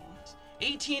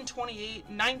 18-28,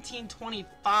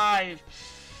 19-25.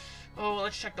 Oh,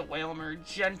 let's check the Wailmer.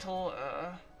 Gentle,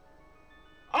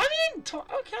 I mean,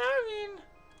 okay, I mean...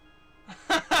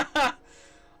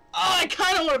 Oh, I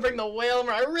kind of want to bring the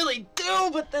Wailmer. I really do,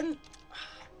 but then...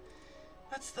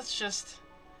 That's just...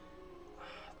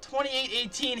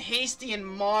 28-18, Hasty and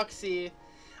Moxie.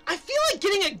 I feel like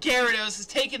getting a Gyarados is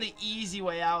taking the easy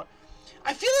way out.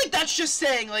 I feel like that's just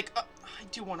saying, like... I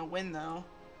do want to win, though.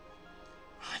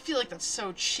 I feel like that's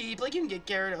so cheap. Like, you can get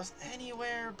Gyarados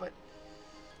anywhere, but...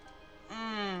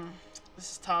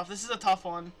 This is tough. This is a tough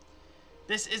one.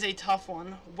 This is a tough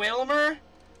one. Whalmer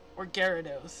or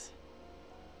Gyarados?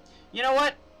 You know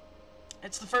what?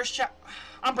 It's the first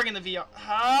I'm bringing the VR.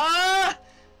 I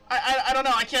don't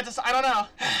know. I can't decide. I don't know.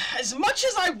 As much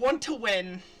as I want to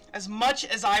win,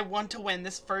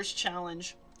 this first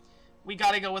challenge, we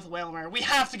gotta go with Whalmer. We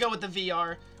have to go with the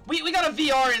VR. We got a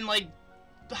VR in like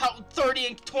 30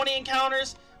 and 20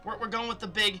 encounters. We're going with the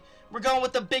big. We're going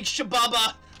with the big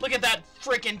Shababa. Look at that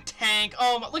freaking tank.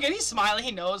 Oh, look at he's smiling.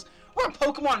 He knows. We're a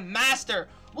Pokemon master.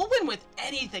 We'll win with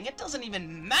anything. It doesn't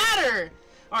even matter.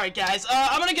 All right, guys.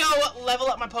 I'm gonna go level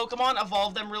up my Pokemon,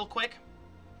 evolve them real quick,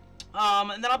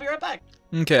 and then I'll be right back.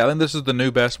 Okay, I think this is the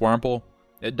new best Wurmple.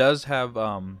 It does have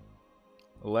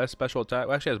less special attack.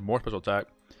 Well, actually, it has more special attack.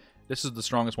 This is the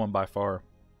strongest one by far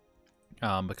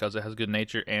because it has good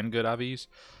nature and good IVs.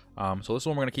 So this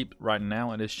one we're gonna keep right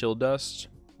now. It is Shield Dust.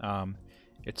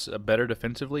 It's better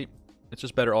defensively. It's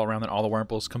just better all around than all the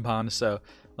Wurmples combined. So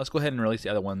let's go ahead and release the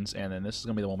other ones, and then this is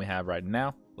gonna be the one we have right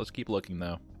now. Let's keep looking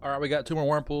though. All right, we got 2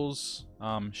 more Wurmples.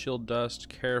 Shield Dust,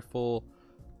 Careful,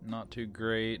 not too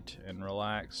great, and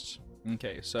Relaxed.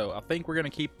 Okay, so I think we're gonna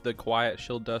keep the quiet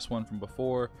Shield Dust one from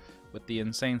before with the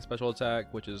insane special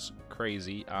attack, which is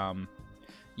crazy.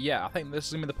 Yeah, I think this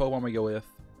is gonna be the Pokemon we go with.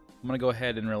 I'm gonna go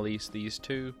ahead and release these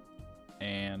 2,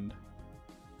 and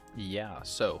yeah,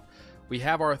 so we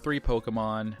have our 3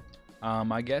 Pokemon.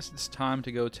 I guess it's time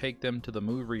to go take them to the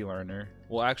move relearner.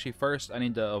 Well, actually, first I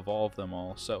need to evolve them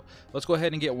all. So let's go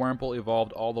ahead and get Wurmple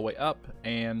evolved all the way up,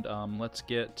 and let's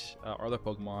get our other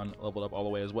Pokemon leveled up all the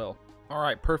way as well. All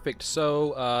right, perfect.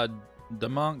 So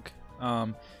Demunk,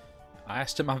 I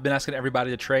asked him. I've been asking everybody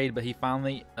to trade, but he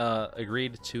finally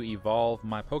agreed to evolve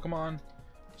my Pokemon.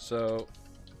 So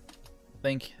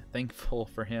thankful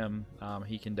for him.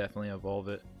 He can definitely evolve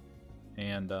it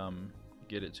and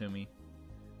get it to me.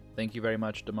 Thank you very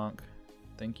much, Demunk.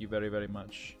 Thank you very, very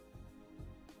much.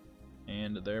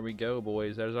 And there we go,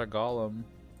 boys. There's our Golem.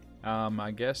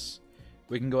 I guess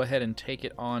we can go ahead and take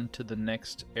it on to the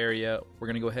next area. We're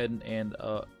going to go ahead and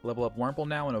level up Wurmple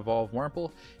now and evolve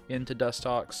Wurmple into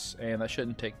Dustox, and that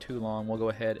shouldn't take too long. We'll go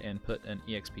ahead and put an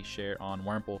EXP share on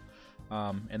Wurmple.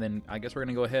 And then I guess we're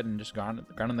going to go ahead and just grind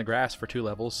in the grass for 2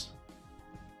 levels.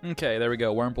 Okay, there we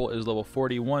go. Wurmple is level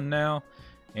 41 now.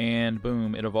 And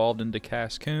boom, it evolved into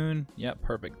Cascoon. Yep,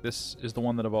 perfect. This is the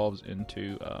one that evolves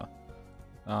into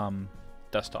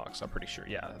Dustox, I'm pretty sure.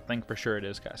 Yeah, I think for sure it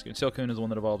is Cascoon. Silcoon is the one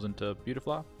that evolves into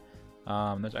Beautifly.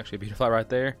 There's actually a Beautifly right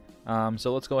there.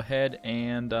 So let's go ahead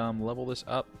and level this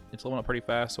up. It's leveling up pretty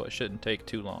fast, so it shouldn't take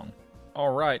too long.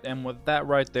 Alright, and with that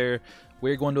right there,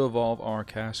 we're going to evolve our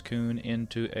Cascoon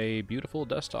into a beautiful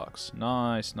Dustox.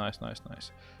 Nice, nice, nice,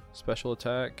 nice. Special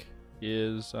attack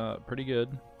is pretty good.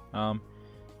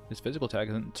 His physical attack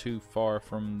isn't too far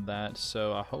from that,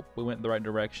 so I hope we went in the right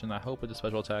direction. I hope it's a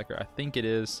special attacker. I think it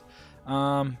is.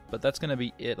 But that's going to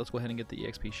be it. Let's go ahead and get the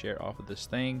EXP share off of this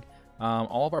thing.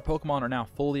 All of our Pokemon are now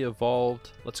fully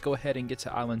evolved. Let's go ahead and get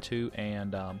to Island 2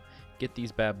 and get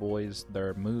these bad boys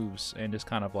their moves and just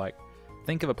kind of like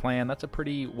think of a plan. That's a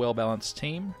pretty well-balanced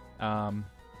team. We're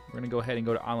going to go ahead and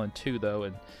go to Island 2, though,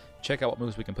 and check out what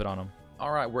moves we can put on them.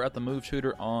 Alright, we're at the move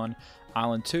tutor on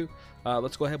Island 2.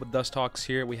 Let's go ahead with Dustox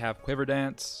here. We have Quiver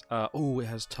Dance. Oh, it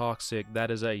has Toxic.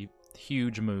 That is a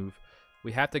huge move.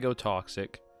 We have to go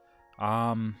Toxic.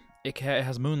 It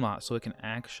has Moonlight, so it can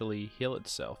actually heal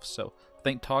itself. So I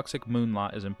think Toxic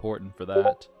Moonlight is important for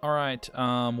that. Alright,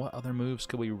 what other moves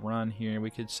could we run here? We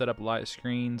could set up light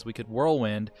screens. We could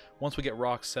Whirlwind. Once we get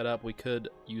rocks set up, we could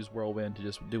use Whirlwind to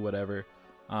just do whatever.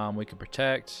 We could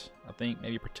Protect. I think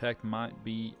maybe Protect might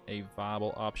be a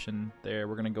viable option there.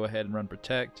 We're going to go ahead and run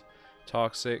Protect,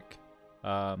 Toxic,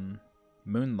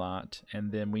 Moonlight, and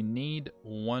then we need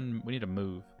a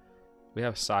move. We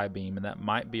have Psybeam, and that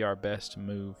might be our best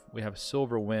move. We have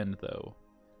Silver Wind, though.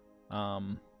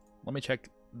 Let me check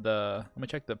the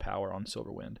power on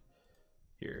Silver Wind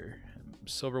here.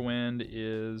 Silver Wind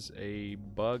is a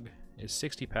bug. Is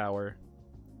 60 power.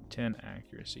 10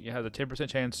 accuracy. It has a 10%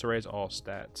 chance to raise all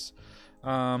stats.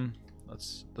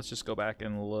 Let's just go back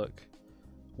and look.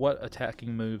 What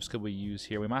attacking moves could we use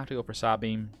here? We might have to go for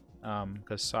Psybeam,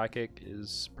 because Psychic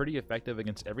is pretty effective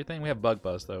against everything. We have Bug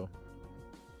Buzz though.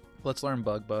 Let's learn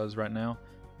Bug Buzz right now,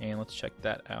 and let's check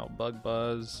that out. Bug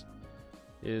Buzz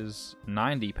is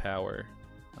 90 power.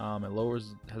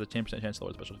 It has a 10% chance to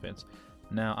lower special defense.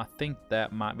 Now, I think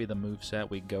that might be the moveset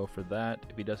we go for that.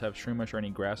 If he does have Shroomish or any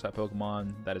grass-type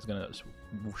Pokemon, that is going to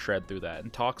shred through that.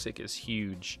 And Toxic is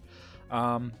huge.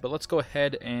 But let's go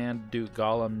ahead and do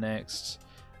Golem next.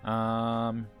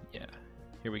 Yeah,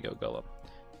 here we go, Golem.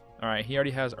 Alright, he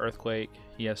already has Earthquake.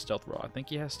 He has Stealth Rock. I think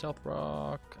he has Stealth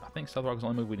Rock. I think Stealth Rock is the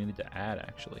only move we needed to add,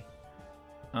 actually.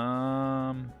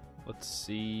 Let's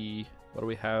see. What do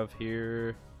we have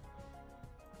here?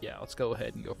 Yeah, let's go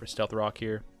ahead and go for Stealth Rock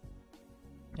here.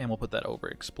 And we'll put that over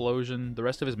Explosion. The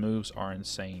rest of his moves are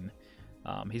insane.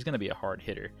 He's going to be a hard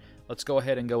hitter. Let's go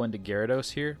ahead and go into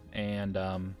Gyarados here and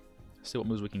see what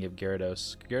moves we can give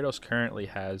Gyarados. Gyarados currently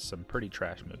has some pretty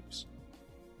trash moves.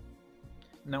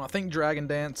 Now, I think Dragon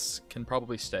Dance can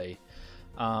probably stay.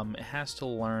 It has to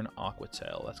learn Aqua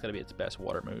Tail. That's got to be its best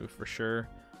water move for sure.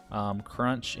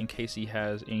 Crunch, in case he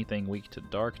has anything weak to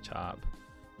Dark Top.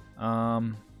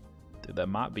 Dude, that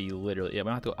might be literally... Yeah,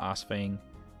 we have to go Ice Fang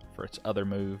for its other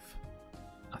move.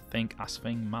 I think Ice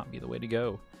Fang might be the way to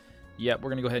go. Yep, we're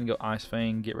going to go ahead and go Ice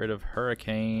Fang, get rid of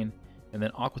Hurricane, and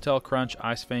then Aqua Tail, Crunch,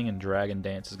 Ice Fang, and Dragon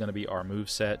Dance is going to be our move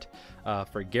set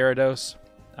for Gyarados.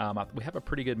 We have a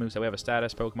pretty good moveset. We have a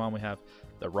status Pokemon, we have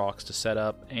the rocks to set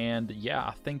up, and yeah,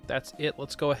 I think that's it.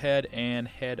 Let's go ahead and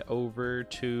head over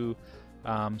to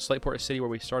Slateport City where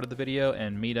we started the video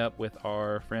and meet up with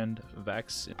our friend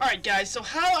Vax. Alright guys, so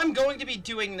how I'm going to be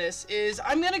doing this is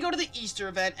I'm going to go to the Easter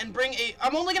event and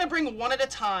I'm only going to bring one at a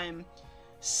time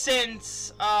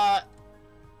since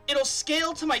it'll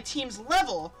scale to my team's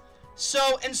level.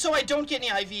 So I don't get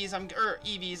any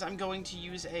EVs, I'm going to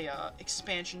use a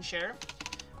expansion share.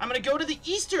 I'm going to go to the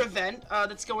Easter event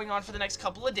that's going on for the next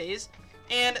couple of days,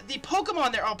 and the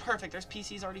Pokemon there, oh perfect, there's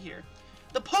PCs already here.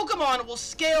 The Pokemon will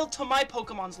scale to my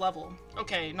Pokemon's level.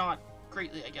 Okay, not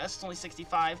greatly, I guess. It's only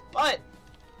 65. But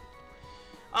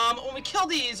when we kill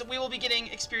these, we will be getting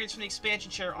experience from the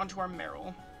expansion share onto our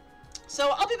Meryl. So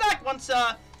I'll be back once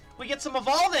we get some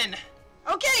evolving.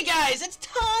 Okay, guys, it's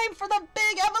time for the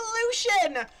big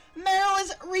evolution. Meryl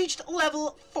has reached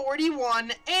level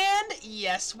 41, and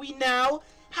yes, we now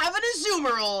have an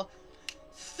Azumarill.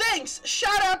 Thanks,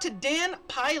 shout out to Dan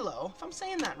Pilo, if I'm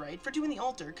saying that right, for doing the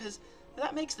altar, because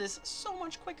that makes this so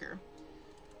much quicker.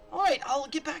 Alright, I'll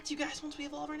get back to you guys once we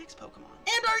evolve our next Pokemon.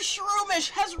 And our Shroomish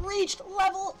has reached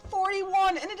level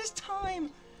 41, and it is time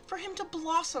for him to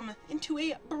blossom into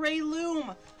a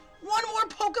Breloom. One more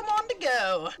Pokemon to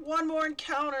go. One more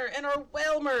encounter, and our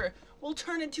Wailmer will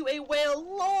turn into a Whale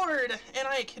Lord. And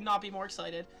I cannot be more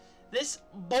excited. This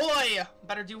boy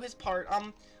better do his part.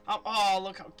 Oh,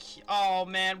 look how cute. Oh,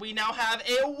 man, we now have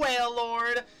a Whale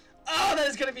Lord. Oh, that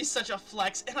is going to be such a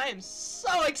flex, and I am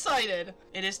so excited.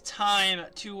 It is time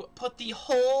to put the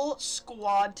whole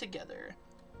squad together.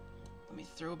 Let me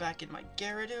throw back in my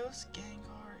Gyarados,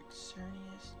 Gengar,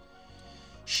 Xerneas,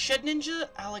 Shedninja,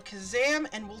 Alakazam,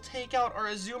 and we'll take out our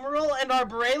Azumarill and our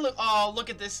Breloom. Oh,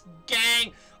 look at this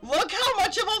gang. Look how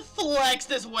much of a flex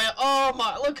this whale. Oh,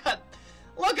 my.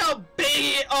 Look how big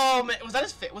it, oh, man. Was that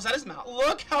his fit? Was that his mouth?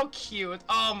 Look how cute.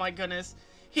 Oh, my goodness.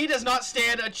 He does not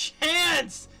stand a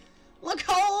chance. Look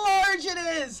how large it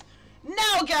is!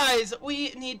 Now, guys, we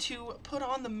need to put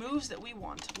on the moves that we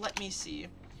want. Let me see.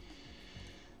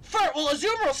 Well,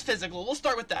 Azumarill's physical. We'll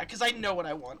start with that, because I know what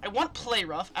I want. I want Play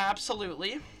Rough,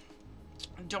 absolutely.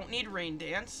 I don't need Rain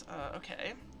Dance.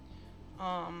 Okay.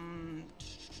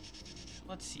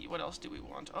 Let's see. What else do we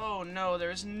want? Oh, no,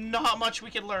 there's not much we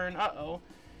could learn. Uh-oh.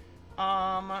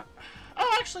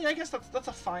 Oh, actually, I guess that's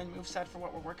a fine moveset for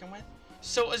what we're working with.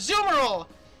 So, Azumarill,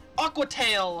 Aqua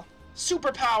Tail,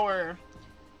 Superpower,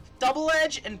 Double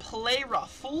Edge, and Play Rough.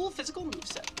 Full physical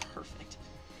moveset. Perfect.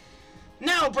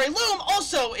 Now, Breloom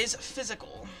also is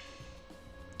physical.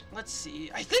 Let's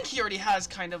see. I think he already has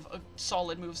kind of a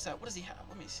solid moveset. What does he have?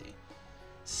 Let me see.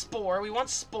 Spore. We want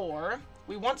Spore.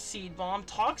 We want Seed Bomb,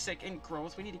 Toxic, and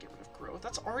Growth. We need to get rid of Growth.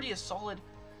 That's already a solid...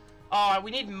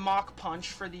 we need Mach Punch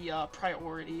for the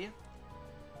priority.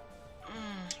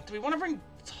 Do we want to bring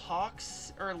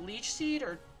or Leech Seed,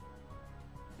 or...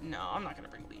 No, I'm not going to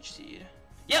bring Leech Seed.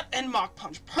 Yep, and Mach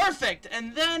Punch. Perfect!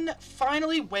 And then,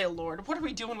 finally, Whale Lord. What are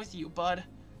we doing with you, bud?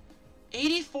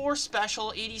 84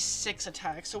 special, 86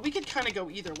 attack. So we could kind of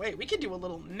go either way. We could do a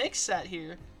little mix set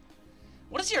here.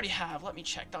 What does he already have? Let me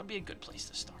check. That would be a good place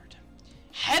to start.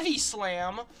 Heavy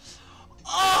Slam.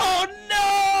 Oh,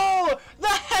 no! The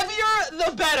heavier,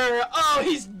 the better. Oh,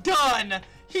 he's done.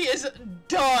 He is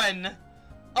done.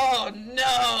 Oh,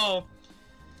 no.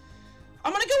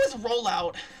 I'm going to go with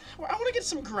Rollout. I want to get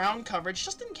some ground coverage,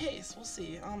 just in case. We'll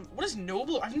see. What is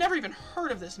Noble? I've never even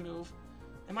heard of this move.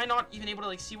 Am I not even able to,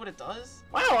 like, see what it does?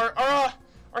 Wow,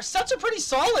 our sets are pretty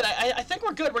solid. I think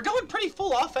we're good. We're going pretty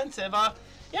full offensive.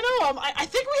 You know, I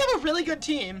think we have a really good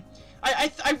team.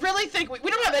 I really think we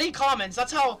don't have any comments.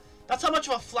 That's how much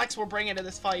of a flex we're bringing to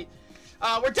this fight.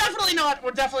 We're definitely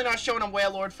not showing him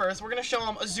Wailord first. We're gonna show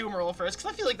him Azumarill first,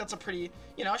 because I feel like that's a pretty,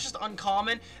 you know, it's just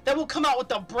uncommon. Then we'll come out with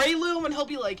the Breloom, and he'll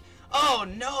be like, oh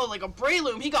no, like a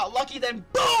Breloom, he got lucky, then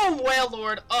boom,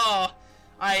 Wailord.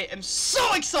 I am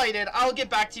so excited. I'll get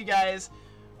back to you guys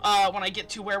when I get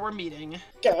to where we're meeting.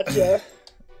 Gotcha.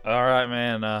 All right,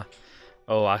 man.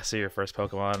 Oh, I see your first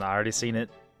Pokemon. I already seen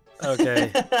it.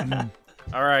 Okay.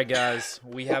 All right, guys.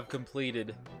 We have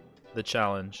completed the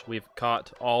challenge. We've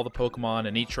caught all the Pokemon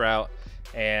in each route,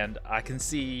 and I can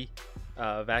see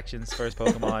Vaxien's first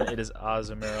Pokemon. It is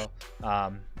Azumarill.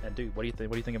 And dude, what do you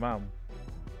think? What do you think about him?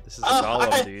 This is a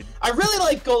Golem, dude. I really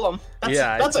like Golem.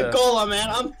 That's a Golem,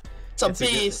 man. It's a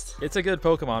beast. It's a good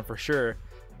Pokemon for sure.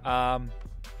 All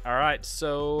right,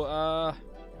 so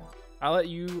I'll let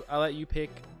you pick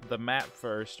the map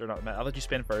first, or not? I'll let you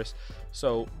spin first.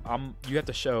 So you have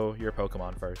to show your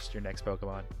Pokemon first. Your next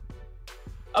Pokemon.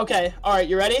 Okay. All right.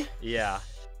 You ready? Yeah.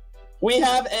 We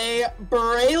have a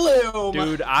Breloom.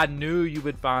 Dude, I knew you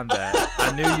would find that.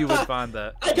 I knew you would find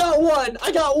that. I got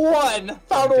one.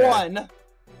 Found one.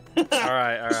 All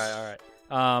right.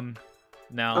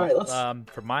 Now, all right,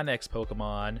 for my next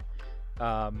Pokemon,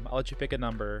 I'll let you pick a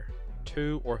number,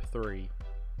 2 or 3.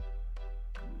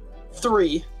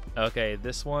 3. Okay,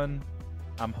 this one,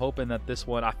 I'm hoping that this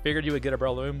one, I figured you would get a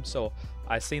Breloom, so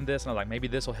I seen this and I was like, maybe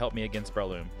this will help me against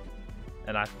Breloom.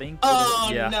 And I think,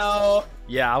 yeah. No.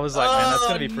 Yeah, I was like, man, that's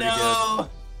gonna be pretty good.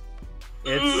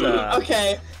 It's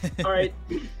okay. All right.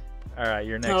 All right,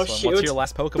 your next one. Shoot. What's your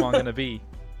last Pokemon gonna be?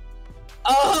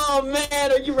 Oh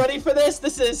man, are you ready for this?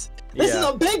 This is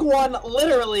a big one,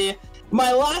 literally.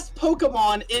 My last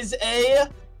Pokemon is a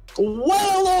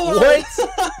Wailord.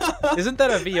 What? Isn't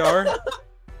that a VR?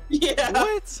 Yeah.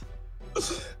 What?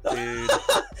 Dude.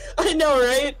 I know,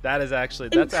 right? That's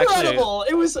incredible.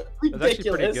 It was ridiculous. That's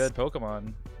actually pretty good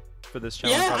Pokemon for this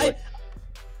challenge. Yeah,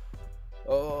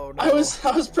 oh no. I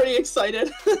was pretty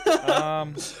excited.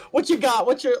 What you got?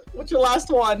 What's your last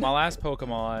one? My last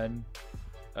Pokemon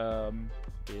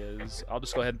is, I'll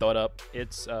just go ahead and throw it up.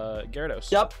 It's Gyarados.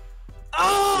 Yep.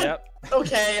 Oh. Yep.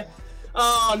 Okay.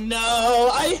 Oh no.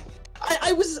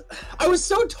 I was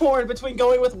so torn between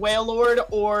going with Wailord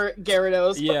or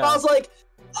Gyarados. Yeah. But I was like,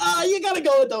 you gotta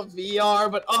go with the VR.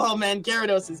 But oh man,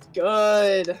 Gyarados is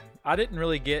good. I didn't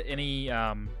really get any.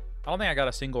 I don't think I got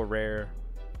a single rare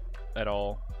at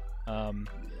all.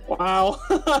 Wow.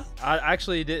 I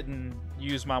actually didn't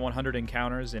use my 100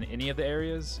 encounters in any of the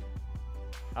areas.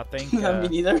 I think. Me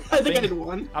neither. I think I did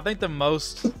one. I think the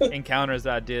most encounters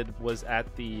that I did was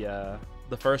at the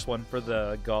first one for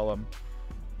the Golem.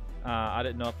 I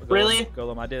didn't know if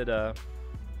Golem. I did. I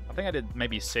think I did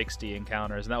maybe 60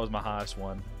 encounters, and that was my highest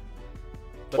one.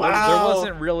 But wow. there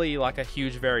wasn't really like a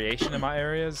huge variation in my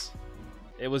areas.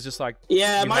 It was just like you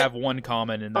have one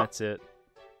common, and that's it.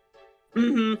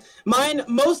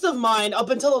 Most of mine, up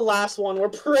until the last one, were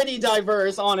pretty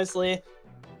diverse. Honestly,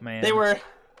 man, they were.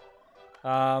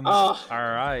 All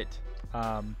right.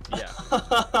 Yeah.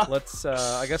 Let's.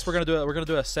 I guess we're gonna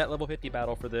do a set level 50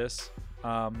 battle for this.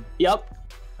 Yep.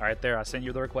 All right, there. I sent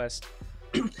you the request.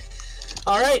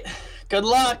 All right. Good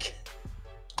luck.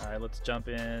 All right, let's jump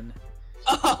in.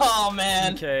 Oh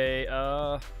man. Okay.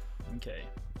 Okay.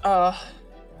 All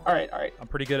right. I'm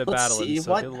pretty good at battling,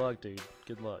 so good luck, dude.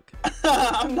 Good luck.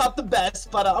 I'm not the best,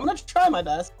 but I'm gonna try my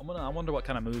best. I wonder what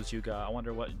kind of moves you got. I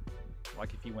wonder what,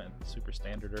 like, if you went super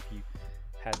standard or if you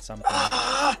had something.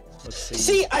 Let's see.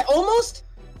 See, I almost.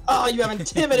 Oh, you have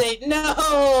Intimidate. No.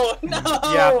 Yeah,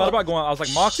 I thought about going. I was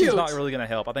like, Moxie's not really gonna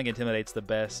help. I think Intimidate's the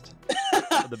best.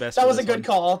 That was a good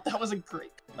call. That was a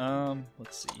great.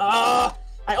 Let's see. I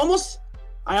almost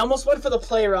went for the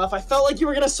play rough. I felt like you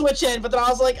were gonna switch in, but then I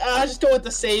was like, just go with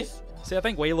the safe. See, I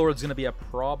think Wailord's gonna be a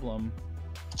problem.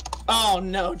 Oh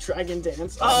no, Dragon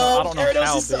Dance. I don't know Gyarados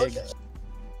how is big. So good.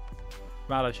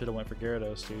 Might have should have went for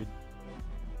Gyarados, dude.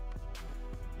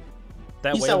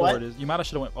 That You said what? Wailord is. You might have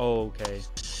should have went. Oh, okay.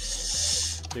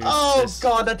 Dude,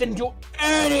 God, that didn't do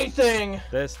anything.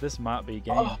 This might be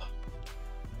game.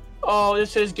 Oh,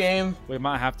 this is game. We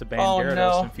might have to ban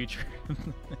Gyarados in future.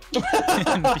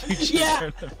 Yeah.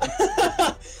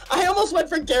 I almost went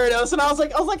for Gyarados, and I was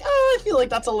like, I feel like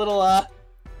that's a little,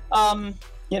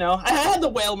 you know, I had the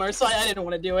Wailmer, so I didn't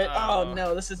want to do it. Oh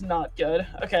no, this is not good.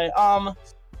 Okay,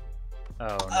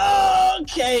 Oh no.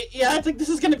 Okay, yeah, I think this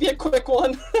is gonna be a quick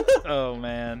one. Oh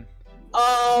man.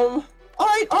 All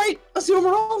right,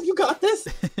 Azumarill, you got this.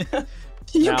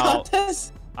 You got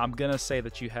this. I'm gonna say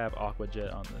that you have Aqua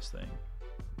Jet on this thing.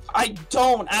 I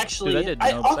don't actually. Dude,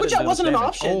 Aqua Jet wasn't an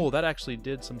option. Oh, that actually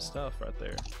did some stuff right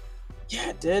there. Yeah,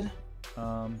 it did.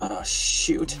 Oh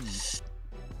shoot.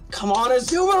 Come on,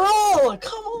 Azumarill!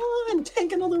 Come on!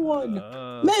 Take another one!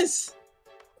 Miss!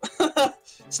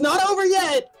 It's not over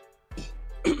yet!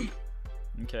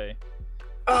 Okay.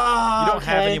 You don't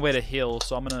have any way to heal,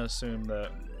 so I'm gonna assume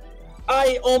that...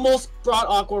 I almost brought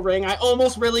Aqua Ring. I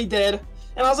almost really did.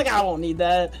 And I was like, I won't need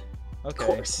that. Okay. Of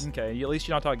course. Okay, at least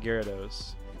you don't talk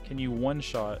Gyarados. Can you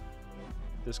one-shot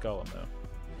this Golem,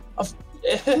 though?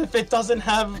 If it doesn't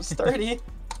have sturdy.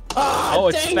 Oh,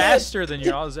 it's faster than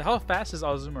your Azumarill. How fast is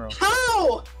Azumarill?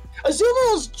 How?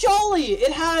 Azumarill's jolly.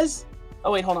 It has...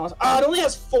 Oh, wait, hold on. It only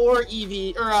has 4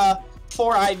 EV, or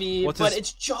 4 IV, but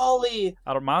it's jolly.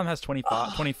 Mine has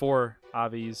 24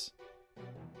 IVs.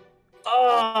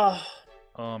 Oh,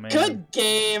 man. Good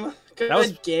game.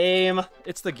 Good game.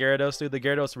 It's the Gyarados, dude. The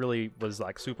Gyarados really was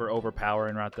like super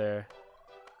overpowering right there.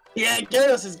 Yeah,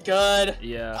 Gyarados is good.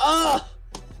 Yeah.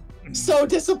 I'm so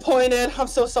disappointed. I'm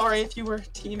so sorry if you were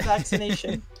Team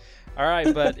Vaccination. All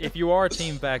right, but if you are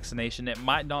Team Vaccination, it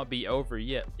might not be over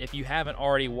yet. If you haven't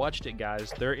already watched it,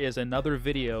 guys, there is another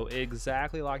video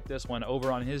exactly like this one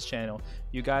over on his channel.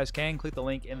 You guys can click the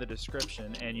link in the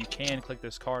description, and you can click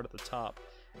this card at the top.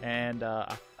 And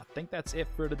I think that's it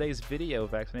for today's video,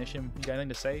 Vaccination. You got anything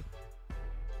to say?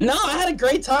 No, I had a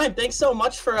great time. Thanks so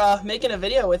much for making a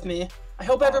video with me. I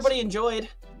hope everybody enjoyed.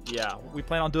 Yeah, we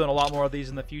plan on doing a lot more of these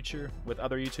in the future with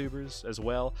other YouTubers as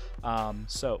well.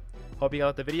 So, hope you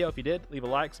liked the video. If you did, leave a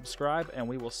like, subscribe, and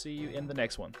we will see you in the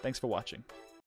next one. Thanks for watching.